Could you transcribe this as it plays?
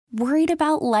Worried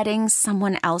about letting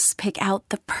someone else pick out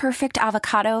the perfect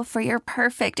avocado for your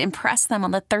perfect impress them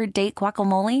on the third date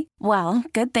guacamole? Well,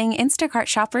 good thing Instacart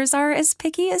shoppers are as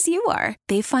picky as you are.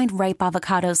 They find ripe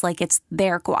avocados like it's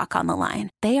their guac on the line.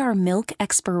 They are milk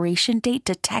expiration date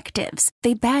detectives.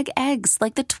 They bag eggs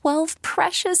like the 12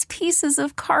 precious pieces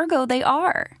of cargo they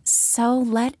are. So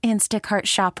let Instacart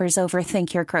shoppers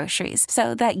overthink your groceries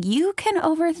so that you can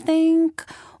overthink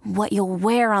what you'll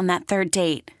wear on that third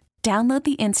date. Download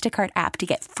the Instacart app to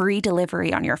get free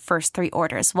delivery on your first 3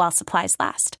 orders while supplies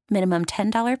last. Minimum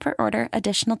 $10 per order.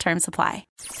 Additional terms apply.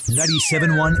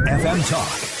 97.1 FM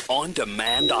Talk. On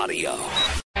demand audio.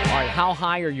 All right, how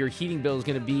high are your heating bills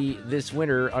going to be this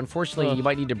winter? Unfortunately, you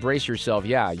might need to brace yourself.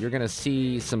 Yeah, you're going to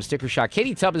see some sticker shock.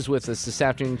 Katie Tubb is with us this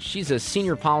afternoon. She's a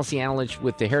senior policy analyst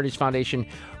with the Heritage Foundation,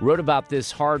 wrote about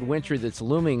this hard winter that's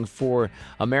looming for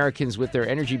Americans with their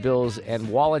energy bills and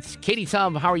wallets. Katie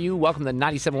Tubb, how are you? Welcome to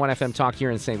 97.1 FM Talk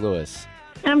here in St. Louis.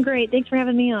 I'm great. Thanks for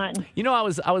having me on. You know, I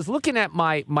was looking at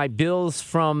my bills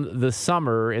from the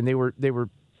summer, and they were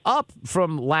up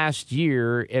from last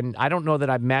year, and I don't know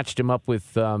that I've matched them up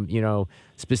with,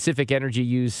 specific energy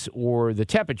use or the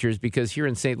temperatures, because here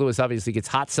in St. Louis, obviously, it gets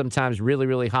hot sometimes, really,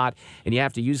 really hot, and you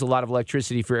have to use a lot of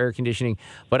electricity for air conditioning.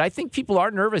 But I think people are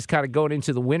nervous kind of going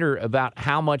into the winter about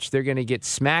how much they're going to get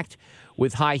smacked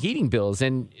with high heating bills,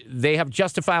 and they have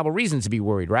justifiable reasons to be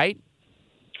worried, right?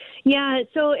 Yeah,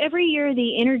 so every year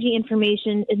the Energy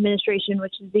Information Administration,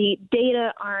 which is the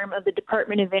data arm of the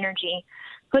Department of Energy,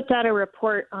 puts out a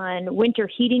report on winter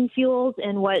heating fuels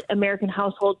and what American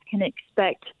households can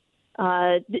expect,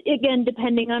 again,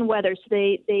 depending on weather. So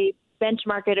they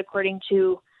benchmark it according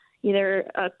to either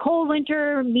a cold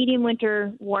winter, medium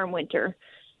winter, warm winter.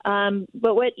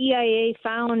 But what EIA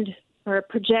found or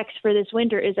projects for this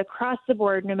winter is across the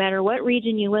board, no matter what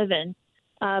region you live in,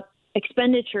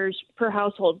 expenditures per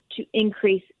household to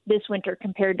increase this winter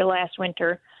compared to last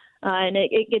winter. And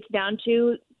it gets down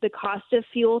to the cost of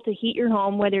fuel to heat your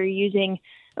home, whether you're using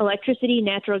electricity,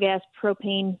 natural gas,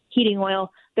 propane, heating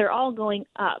oil, they're all going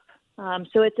up.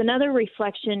 So it's another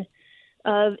reflection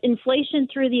of inflation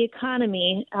through the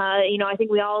economy. I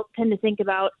think we all tend to think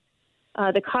about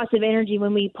the cost of energy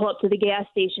when we pull up to the gas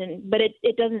station, but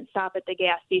it doesn't stop at the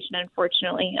gas station,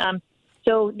 unfortunately.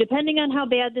 So depending on how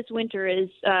bad this winter is,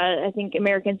 I think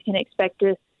Americans can expect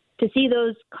to see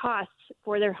those costs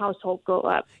for their household go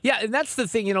up. Yeah, and that's the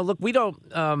thing. Look, we don't,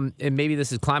 and maybe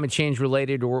this is climate change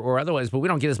related or otherwise, but we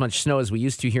don't get as much snow as we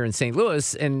used to here in St.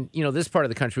 Louis. And, this part of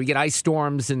the country, we get ice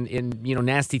storms and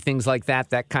nasty things like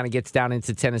that. That kind of gets down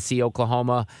into Tennessee,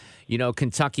 Oklahoma,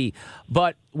 Kentucky.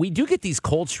 But we do get these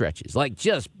cold stretches, like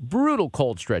just brutal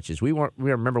cold stretches. We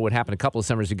remember what happened a couple of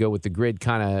summers ago with the grid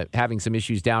kind of having some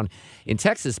issues down in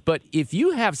Texas. But if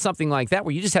you have something like that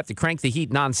where you just have to crank the heat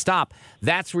nonstop,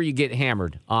 that's where you get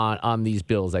hammered on these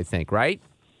bills, I think, right?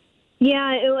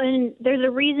 Yeah, and there's a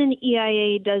reason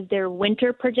EIA does their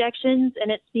winter projections,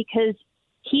 and it's because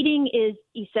heating is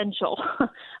essential.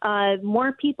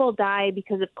 More people die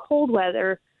because of cold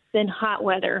weather than hot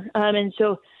weather. And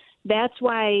so that's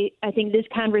why I think this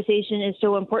conversation is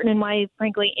so important, and why,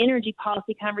 frankly, energy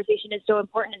policy conversation is so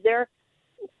important. Is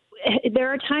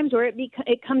there are times where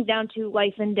it comes down to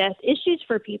life and death issues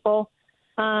for people,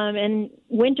 and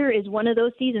winter is one of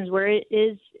those seasons where it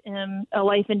is a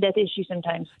life and death issue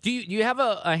sometimes. Do you have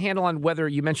a handle on whether,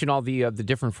 you mentioned all the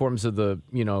different forms of the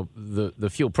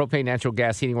fuel, propane, natural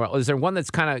gas, heating oil? Is there one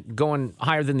that's kind of going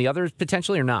higher than the others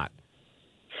potentially, or not?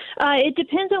 It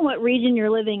depends on what region you're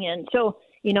living in. So,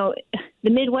 the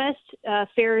Midwest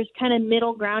fares kind of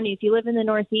middle ground. If you live in the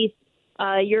Northeast,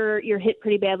 you're hit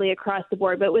pretty badly across the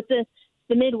board. But with the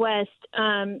Midwest,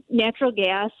 natural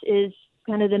gas is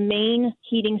kind of the main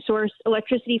heating source.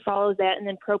 Electricity follows that, and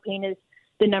then propane is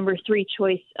the number 3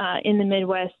 choice in the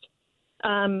Midwest.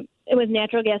 With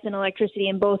natural gas and electricity,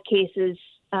 in both cases,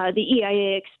 the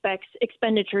EIA expects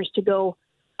expenditures to go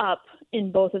up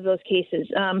in both of those cases.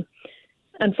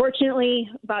 Unfortunately,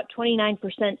 about 29%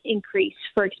 increase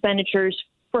for expenditures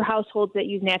for households that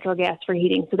use natural gas for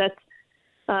heating. So that's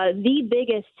the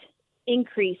biggest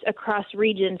increase across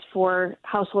regions for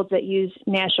households that use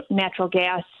natural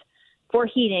gas for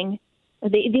heating.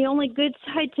 The only good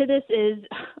side to this is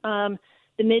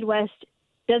the Midwest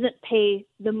doesn't pay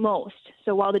the most.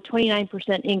 So while the 29%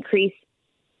 increase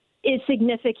is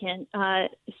significant,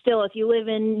 still, if you live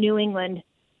in New England,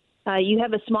 you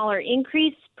have a smaller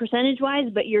increase percentage-wise,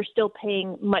 but you're still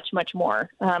paying much, much more.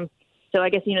 So I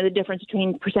guess, the difference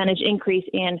between percentage increase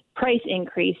and price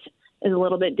increase is a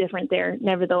little bit different there,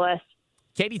 nevertheless.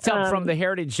 Katie Tubb from the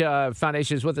Heritage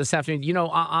Foundation is with us this afternoon. You know,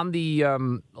 on the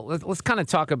let's kind of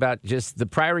talk about just the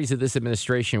priorities of this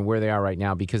administration, where they are right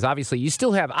now, because obviously you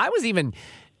still have. I was even,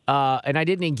 and I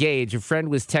didn't engage. A friend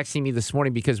was texting me this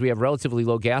morning because we have relatively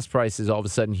low gas prices all of a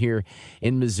sudden here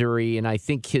in Missouri, and I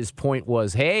think his point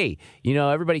was, hey, you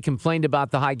know, everybody complained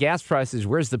about the high gas prices.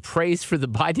 Where's the praise for the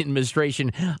Biden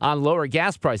administration on lower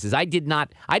gas prices? I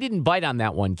didn't bite on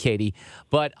that one, Katie,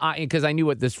 but because I knew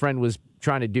what this friend was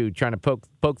trying to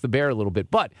poke the bear a little bit.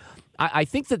 But I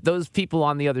think that those people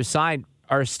on the other side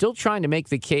are still trying to make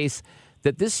the case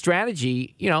that this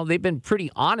strategy, you know, they've been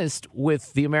pretty honest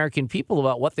with the American people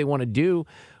about what they want to do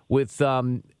with,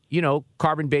 you know,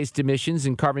 carbon-based emissions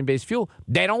and carbon-based fuel.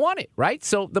 They don't want it, right?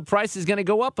 So the price is going to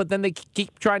go up, but then they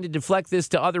keep trying to deflect this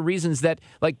to other reasons that,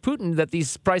 like Putin, that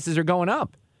these prices are going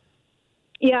up.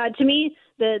 Yeah, to me,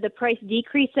 the price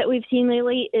decrease that we've seen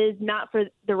lately is not for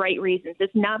the right reasons.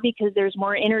 It's not because there's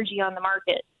more energy on the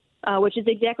market, which is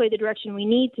exactly the direction we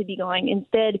need to be going.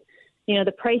 Instead, you know,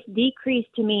 the price decrease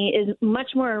to me is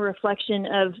much more a reflection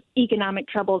of economic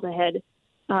troubles ahead,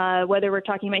 whether we're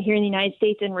talking about here in the United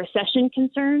States and recession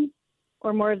concerns,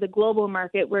 or more of the global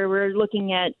market where we're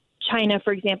looking at China,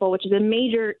 for example, which is a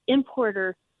major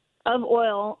importer of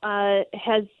oil,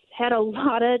 has had a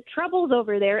lot of troubles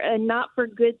over there, and not for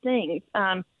good things.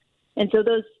 And so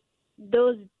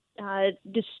those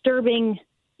disturbing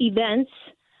events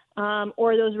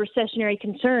or those recessionary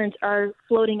concerns are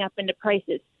floating up into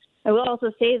prices. I will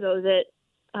also say, though, that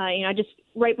you know, I just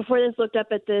right before this looked up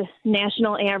at the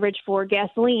national average for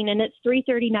gasoline, and it's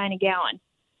 $3.39 a gallon.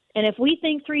 And if we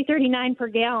think $3.39 per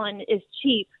gallon is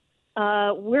cheap,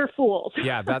 we're fools.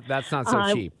 Yeah, that's not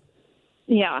so cheap.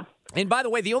 Yeah. And by the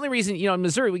way, the only reason, you know, in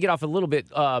Missouri, we get off a little bit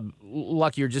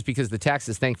luckier just because the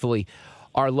taxes, thankfully,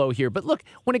 are low here. But look,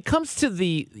 when it comes to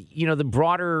the, you know, the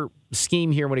broader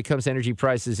scheme here, when it comes to energy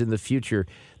prices in the future,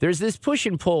 there's this push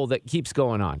and pull that keeps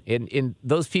going on. And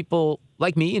those people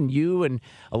like me and you and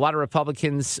a lot of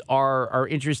Republicans are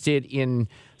interested in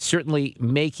certainly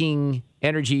making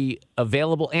energy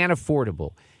available and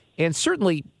affordable, and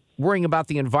certainly worrying about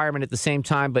the environment at the same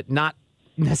time, but not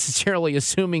necessarily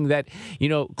assuming that, you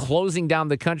know, closing down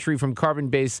the country from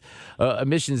carbon-based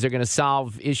emissions are going to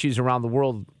solve issues around the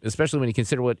world, especially when you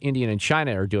consider what India and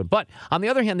China are doing. But on the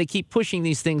other hand, they keep pushing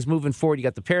these things moving forward. You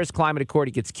got the Paris Climate Accord.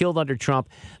 It gets killed under Trump.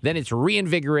 Then it's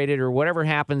reinvigorated or whatever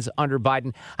happens under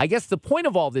Biden. I guess the point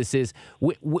of all this is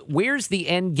where's the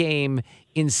end game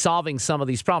in solving some of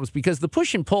these problems? Because the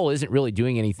push and pull isn't really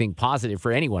doing anything positive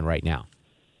for anyone right now.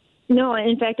 No,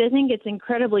 in fact, I think it's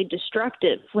incredibly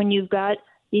destructive when you've got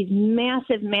these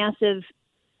massive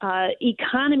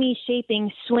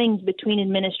economy-shaping swings between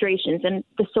administrations. And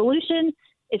the solution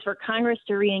is for Congress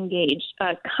to reengage.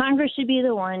 Congress should be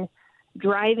the one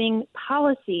driving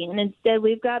policy. And instead,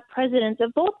 we've got presidents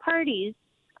of both parties,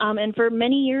 and for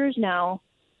many years now,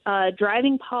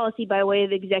 driving policy by way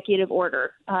of executive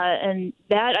order. And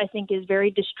that, I think, is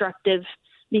very destructive,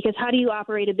 because how do you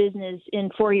operate a business in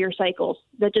 4-year cycles?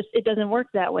 It doesn't work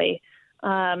that way.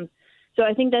 So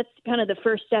I think that's kind of the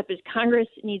first step, is Congress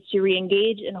needs to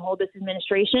reengage and hold this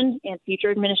administration and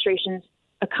future administrations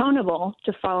accountable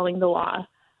to following the law.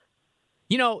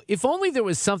 You know, if only there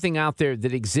was something out there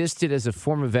that existed as a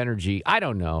form of energy, I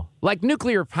don't know, like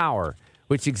nuclear power,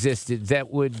 which existed, that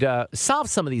would solve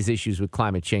some of these issues with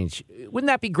climate change. Wouldn't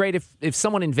that be great if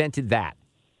someone invented that?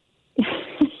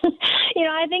 You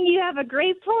know, I think you have a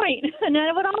great point. And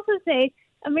I would also say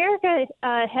America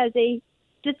has a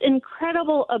just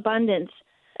incredible abundance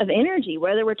of energy,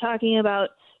 whether we're talking about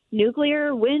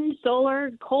nuclear, wind,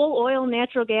 solar, coal, oil,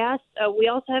 natural gas. We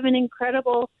also have an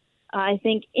incredible, I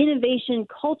think, innovation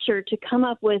culture to come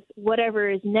up with whatever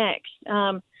is next.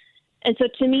 And so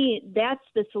to me, that's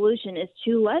the solution, is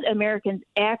to let Americans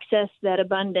access that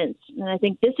abundance. And I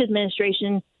think this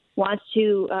administration wants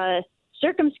to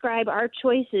circumscribe our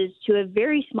choices to a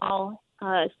very small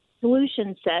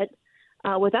solution set,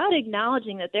 without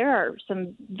acknowledging that there are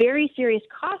some very serious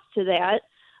costs to that,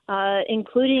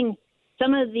 including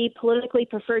some of the politically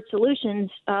preferred solutions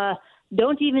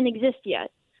don't even exist yet,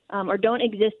 or don't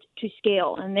exist to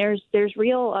scale. And there's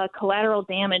real collateral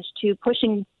damage to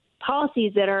pushing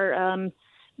policies that are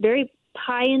very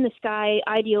pie in the sky,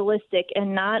 idealistic,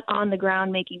 and not on the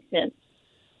ground making sense.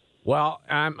 Well,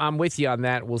 I'm with you on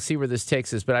that. We'll see where this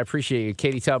takes us, but I appreciate you.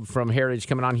 Katie Tubb from Heritage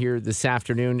coming on here this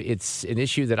afternoon. It's an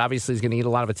issue that obviously is going to get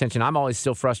a lot of attention. I'm always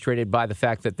still frustrated by the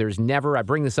fact that there's never, I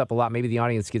bring this up a lot, maybe the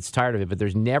audience gets tired of it, but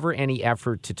there's never any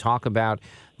effort to talk about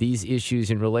these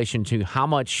issues in relation to how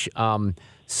much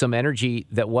some energy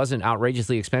that wasn't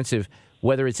outrageously expensive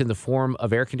whether it's in the form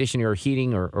of air conditioning or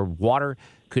heating or water,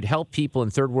 could help people in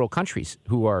third world countries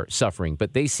who are suffering.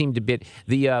 But they seem to be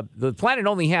the planet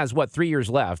only has 3 years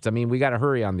left. I mean, we got to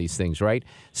hurry on these things, right?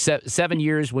 7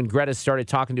 years when Greta started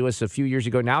talking to us a few years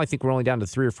ago. Now I think we're only down to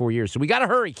 3 or 4 years. So we got to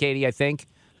hurry, Katie, I think.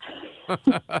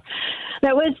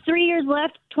 That was 3 years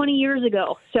left 20 years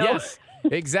ago. So. Yes,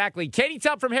 exactly. Katie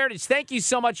Tubb from Heritage, thank you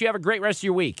so much. You have a great rest of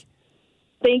your week.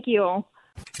 Thank you.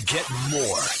 Get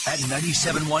more at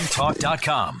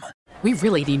 971talk.com. We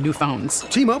really need new phones.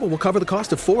 T-Mobile will cover the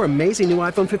cost of 4 amazing new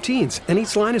iPhone 15s, and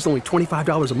each line is only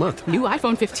 $25 a month. New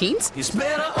iPhone 15s? It's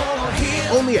better over here.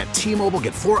 Only at T-Mobile,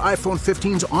 get 4 iPhone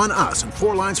 15s on us and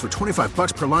 4 lines for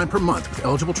 $25 per line per month with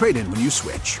eligible trade-in when you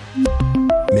switch.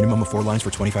 Minimum of 4 lines for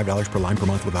 $25 per line per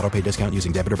month with autopay discount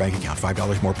using debit or bank account.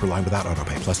 $5 more per line without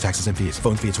autopay, plus taxes and fees.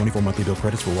 Phone fee at 24 monthly bill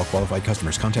credits for well-qualified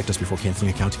customers. Contact us before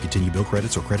canceling account to continue bill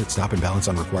credits or credit stop and balance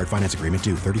on required finance agreement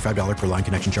due. $35 per line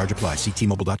connection charge applies. See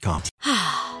T-Mobile.com.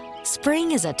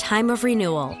 Spring is a time of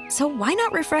renewal, so why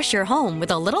not refresh your home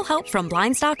with a little help from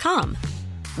Blinds.com?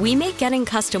 We make getting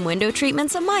custom window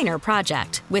treatments a minor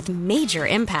project with major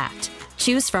impact.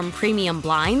 Choose from premium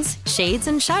blinds, shades,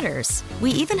 and shutters.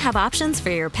 We even have options for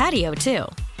your patio, too.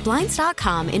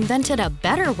 Blinds.com invented a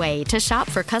better way to shop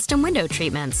for custom window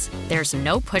treatments. There's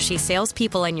no pushy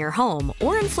salespeople in your home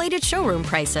or inflated showroom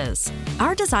prices.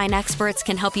 Our design experts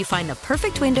can help you find the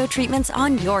perfect window treatments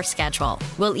on your schedule.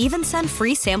 We'll even send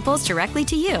free samples directly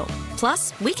to you.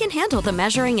 Plus, we can handle the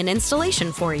measuring and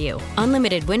installation for you.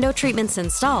 Unlimited window treatments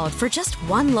installed for just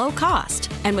one low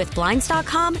cost. And with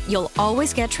Blinds.com, you'll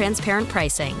always get transparent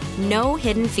pricing. No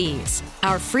hidden fees.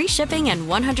 Our free shipping and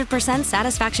 100%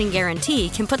 satisfaction guarantee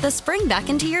can put the spring back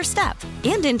into your step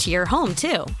and into your home,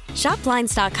 too. Shop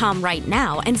Blinds.com right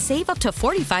now and save up to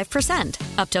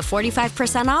 45%. Up to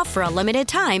 45% off for a limited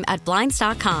time at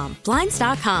Blinds.com.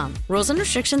 Blinds.com. Rules and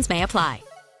restrictions may apply.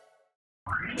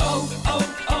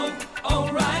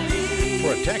 O'Reilly.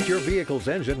 Protect your vehicle's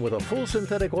engine with a full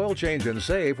synthetic oil change and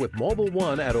save with Mobil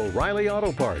 1 at O'Reilly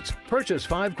Auto Parts. Purchase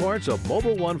 5 quarts of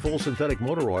Mobil 1 full synthetic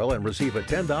motor oil and receive a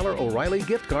 $10 O'Reilly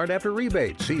gift card after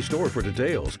rebate. See store for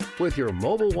details. With your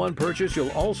Mobil 1 purchase,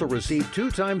 you'll also receive 2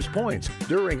 times points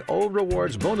during O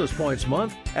Rewards Bonus Points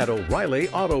Month at O'Reilly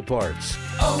Auto Parts.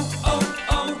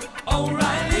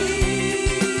 O'Reilly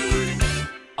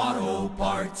Auto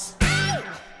Parts.